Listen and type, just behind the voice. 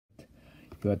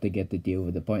you have to get to deal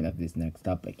with the point of this next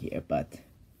topic here, but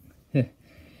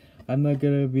I'm not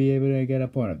gonna be able to get a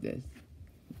point of this.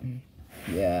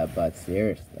 Yeah, but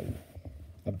seriously,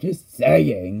 I'm just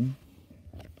saying.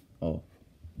 Oh,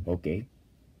 okay.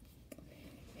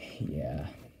 Yeah.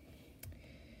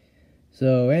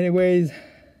 So, anyways,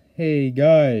 hey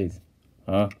guys.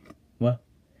 Huh? What?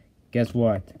 Guess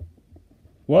what?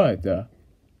 What?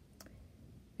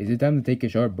 Is it time to take a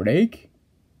short break?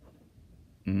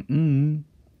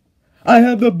 I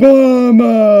have the bomb!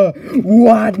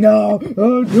 What now?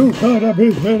 Oh, you gotta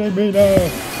be kidding me now!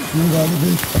 You gotta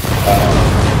be...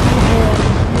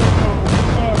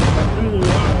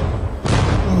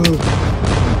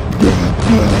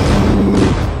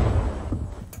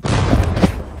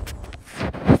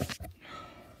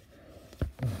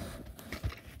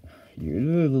 You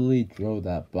literally throw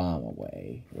that bomb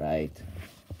away, right?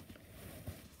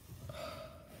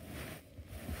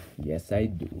 Yes, I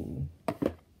do.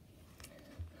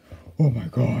 Oh my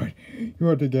god, you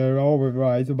have to get all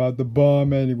advice about the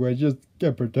bomb anyway, just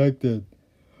get protected.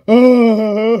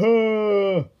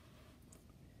 Don't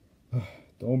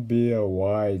be a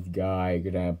wise guy,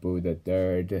 Grandpa the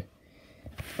Third.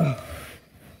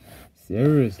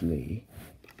 Seriously,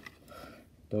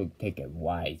 don't take a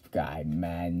wise guy,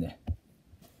 man.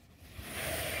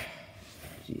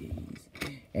 Jeez.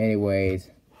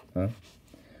 Anyways,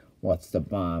 what's the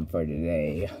bomb for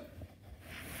today?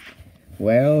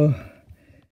 Well,